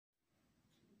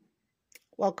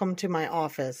Welcome to my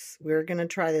office. We're going to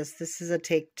try this. This is a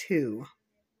take 2.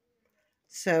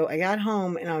 So I got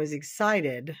home and I was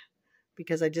excited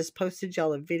because I just posted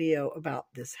y'all a video about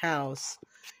this house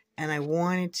and I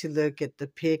wanted to look at the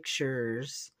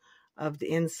pictures of the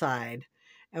inside.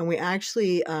 And we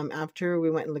actually, after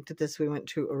we went and looked at this, we went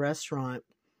to a restaurant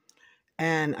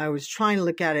and I was trying to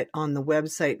look at it on the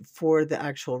website for the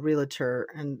actual realtor,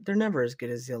 and they're never as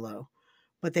good as Zillow,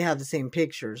 but they have the same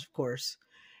pictures, of course.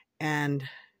 And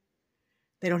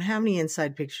they don't have any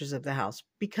inside pictures of the house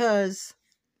because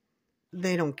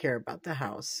they don't care about the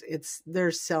house.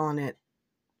 They're selling it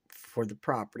for the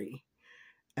property,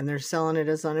 and they're selling it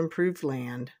as unimproved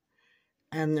land,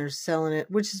 and they're selling it,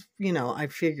 which is, I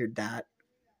figured that,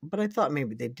 but I thought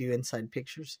maybe they'd do inside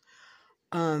pictures.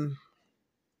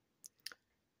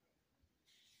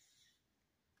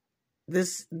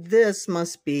 This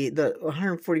must be the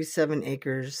 147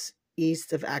 acres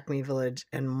east of Acme Village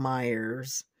and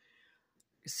Myers.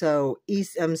 So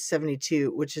East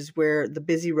M72, which is where the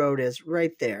busy road is,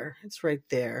 right there. It's right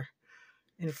there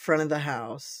in front of the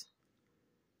house.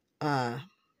 That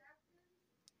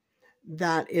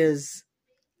is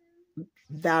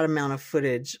that amount of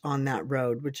footage on that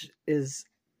road, which is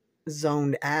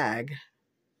zoned ag,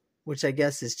 which I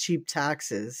guess is cheap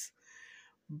taxes.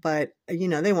 But,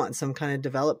 they want some kind of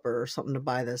developer or something to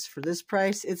buy this for this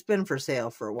price. It's been for sale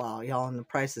for a while, y'all, and the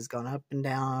price has gone up and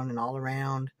down and all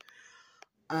around.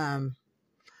 But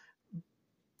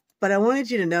I wanted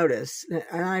you to notice,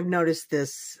 and I've noticed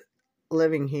this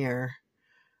living here.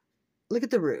 Look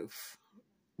at the roof.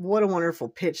 What a wonderful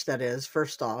pitch that is,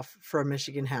 first off, for a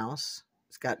Michigan house.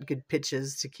 It's got good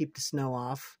pitches to keep the snow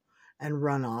off and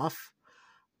run off.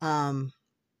 But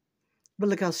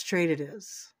look how straight it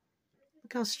is.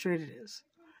 Look how straight it is.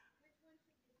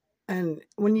 And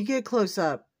when you get close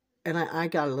up, and I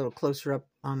got a little closer up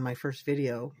on my first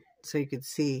video so you could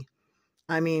see.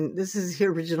 I mean, this is the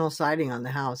original siding on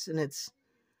the house, and it's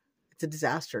a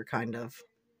disaster, kind of.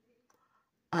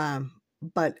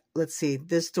 But let's see.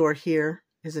 This door here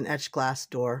is an etched glass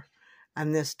door,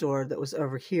 and this door that was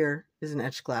over here is an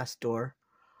etched glass door.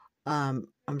 I'm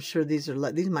sure these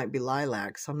might be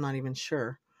lilacs. I'm not even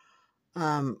sure.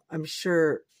 I'm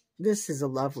sure this is a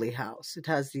lovely house. It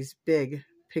has these big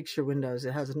picture windows.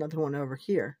 It has another one over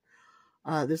here.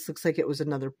 This looks like it was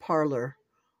another parlor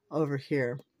over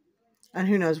here. And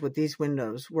who knows what these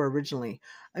windows were originally.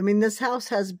 I mean, this house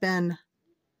has been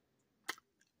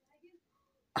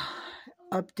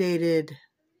updated.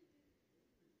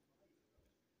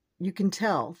 You can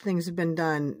tell things have been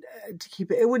done to keep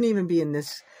it. It wouldn't even be in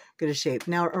this good a shape.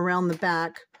 Now, around the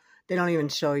back, they don't even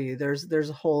show you. There's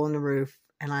a hole in the roof,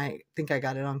 and I think I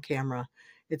got it on camera.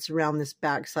 It's around this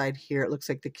back side here. It looks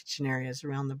like the kitchen area is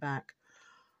around the back.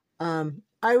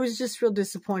 I was just real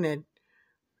disappointed.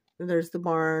 There's the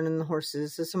barn and the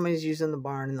horses. So somebody's using the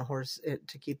barn and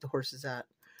to keep the horses at.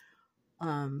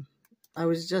 I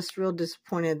was just real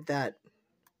disappointed that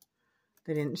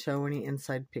they didn't show any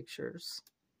inside pictures.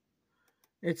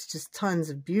 It's just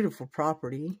tons of beautiful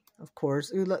property, of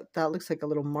course. Ooh, look, that looks like a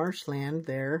little marshland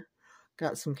there.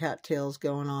 Got some cattails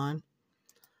going on.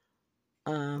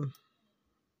 I'm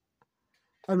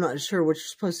not sure what you're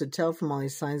supposed to tell from all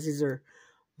these signs. These are,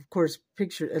 of course,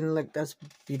 pictures, and look, that's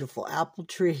beautiful apple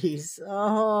trees.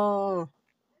 Oh,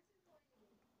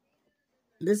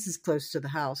 this is close to the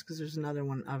house because there's another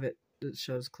one of it that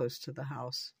shows close to the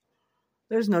house.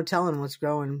 There's no telling what's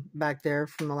growing back there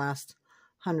from the last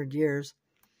 100 years.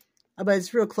 But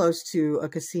it's real close to a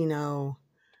casino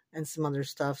and some other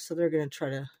stuff, so they're going to try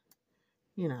to,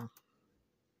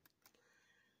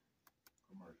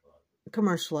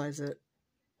 commercialize it.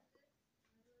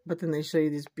 But then they show you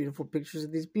these beautiful pictures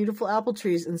of these beautiful apple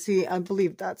trees. And see, I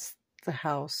believe that's the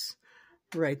house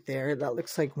right there. That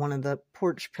looks like one of the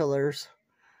porch pillars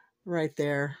right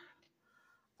there.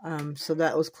 So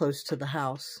that was close to the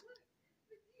house.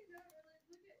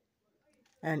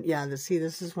 And yeah, this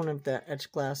is one of the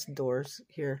etched glass doors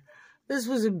here. This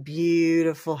was a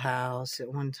beautiful house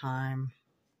at one time.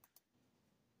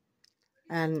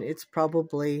 And it's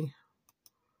probably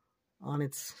on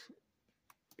its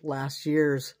last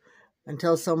years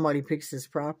until somebody picks this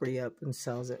property up and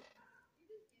sells it.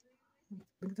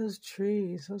 Look at those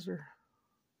trees. Those are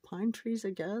pine trees,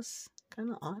 I guess. Kind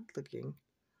of odd looking.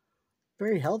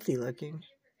 Very healthy looking.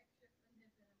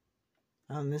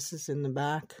 This is in the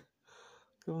back,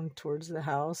 going towards the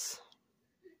house.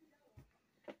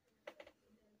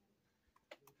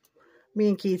 Me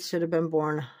and Keith should have been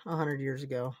born 100 years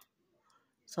ago.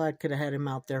 So I could have had him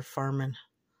out there farming.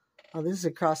 Oh, this is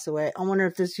across the way. I wonder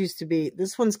if this used to be...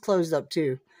 This one's closed up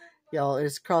too, y'all.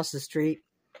 It's across the street.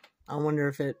 I wonder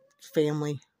if it's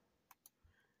family.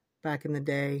 back in the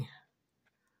day.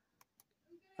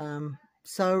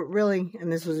 So really,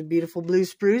 and this was a beautiful blue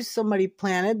spruce somebody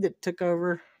planted that took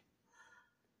over.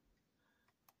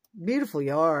 Beautiful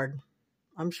yard.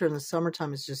 I'm sure in the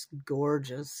summertime it's just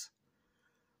gorgeous.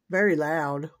 Very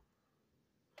loud.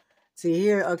 See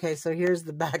here, okay, so here's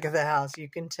the back of the house. You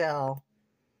can tell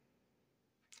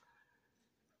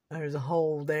there's a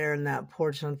hole there in that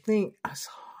porch. And I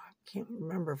can't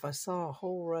remember if I saw a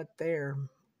hole right there.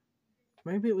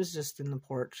 Maybe it was just in the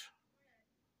porch.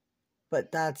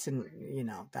 But that's in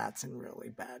really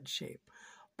bad shape.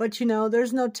 But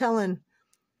there's no telling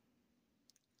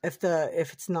if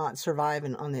it's not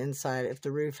surviving on the inside, if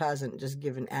the roof hasn't just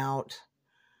given out.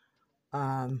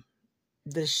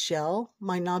 The shell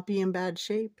might not be in bad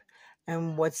shape,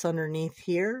 and what's underneath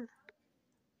here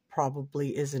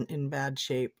probably isn't in bad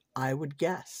shape, I would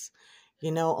guess.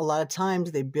 A lot of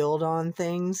times they build on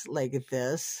things like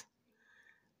this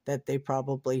that they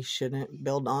probably shouldn't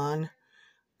build on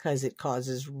because it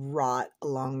causes rot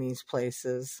along these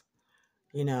places.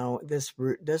 This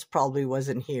probably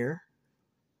wasn't here.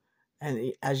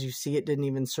 And as you see, it didn't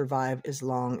even survive as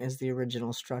long as the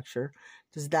original structure.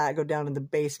 Does that go down in the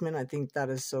basement? I think that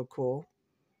is so cool.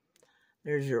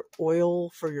 There's your oil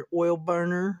for your oil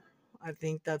burner. I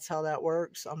think that's how that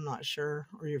works. I'm not sure.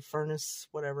 Or your furnace,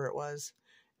 whatever it was.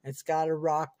 It's got a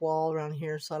rock wall around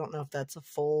here, so I don't know if that's a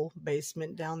full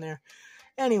basement down there.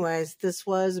 Anyways, this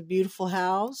was a beautiful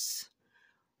house.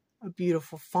 A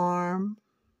beautiful farm.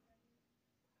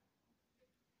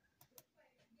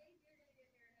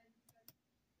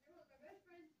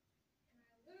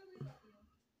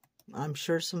 I'm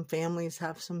sure some families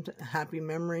have some happy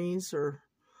memories or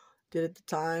did at the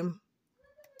time.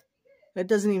 It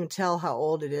doesn't even tell how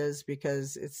old it is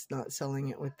because it's not selling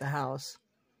it with the house.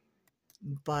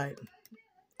 But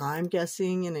I'm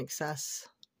guessing in excess.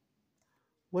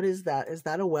 What is that? Is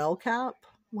that a well cap?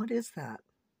 What is that?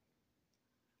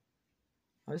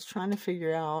 I was trying to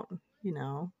figure out,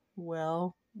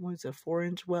 well, what is it,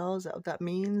 4-inch well? Is that what that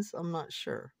means? I'm not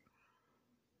sure.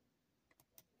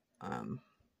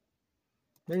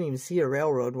 Didn't even see a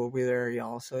railroad over there,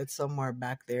 y'all, so it's somewhere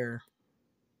back there.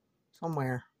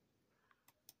 Somewhere.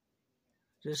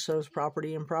 Just shows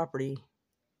property and property.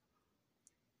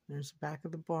 There's the back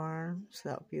of the barn, so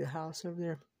that would be the house over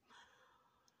there.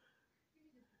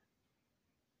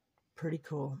 Pretty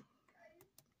cool.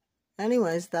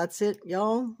 Anyways, that's it,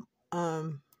 y'all.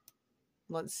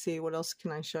 Let's see, what else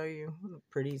can I show you?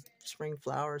 Pretty spring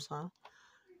flowers, huh?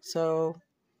 So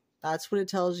that's what it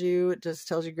tells you. It just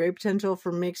tells you great potential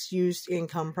for mixed-use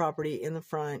income property in the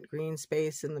front, green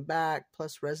space in the back,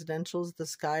 plus residentials. The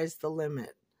sky's the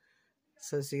limit.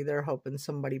 So see, they're hoping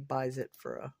somebody buys it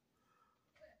for a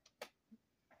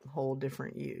whole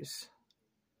different use.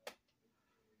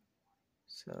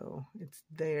 So it's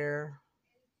there.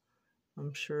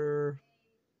 I'm sure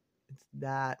it's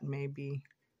that maybe.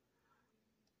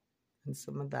 And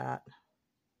some of that.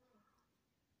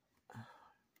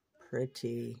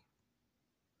 Pretty.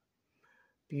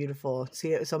 Beautiful.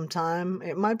 See it sometime.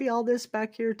 It might be all this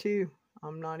back here too.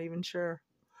 I'm not even sure.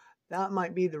 That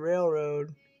might be the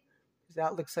railroad.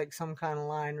 That looks like some kind of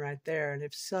line right there. And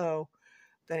if so,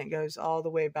 then it goes all the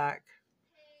way back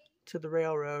to the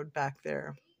railroad back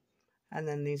there. And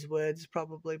then these woods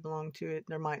probably belong to it.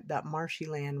 That marshy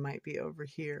land might be over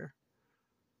here.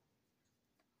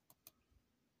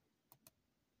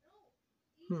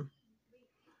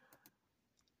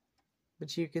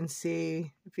 But you can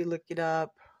see, if you look it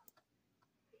up,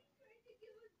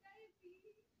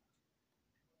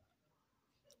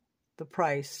 the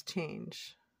price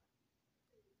change.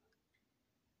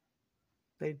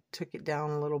 They took it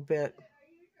down a little bit.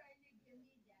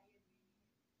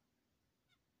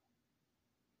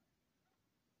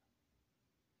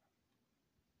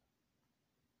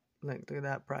 Look at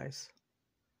that price.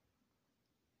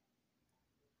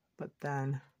 But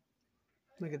then,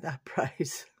 look at that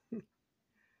price.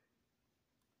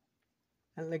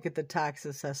 And look at the tax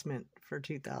assessment for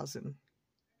 2000.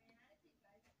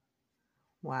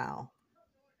 Wow.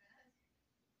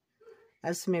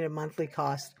 Estimated monthly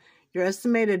cost. Your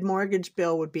estimated mortgage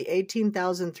bill would be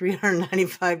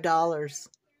 $18,395.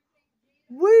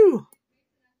 Woo!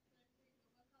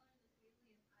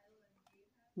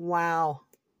 Wow.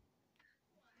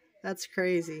 That's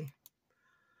crazy.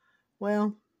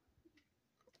 Well,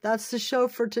 that's the show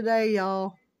for today,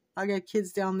 y'all. I got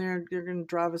kids down there. They're going to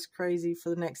drive us crazy for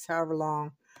the next however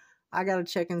long. I got to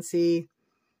check and see.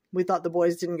 We thought the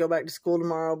boys didn't go back to school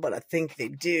tomorrow, but I think they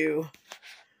do.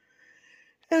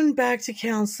 And back to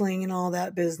counseling and all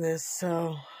that business.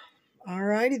 So,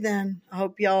 alrighty then. I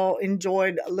hope y'all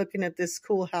enjoyed looking at this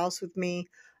cool house with me.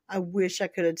 I wish I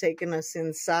could have taken us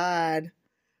inside.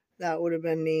 That would have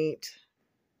been neat.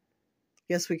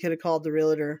 Guess we could have called the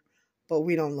realtor, but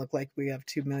we don't look like we have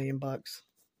 $2 million bucks.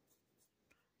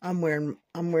 I'm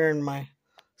wearing my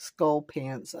skull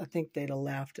pants. I think they'd have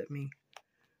laughed at me.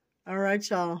 All right,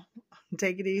 y'all.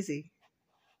 Take it easy.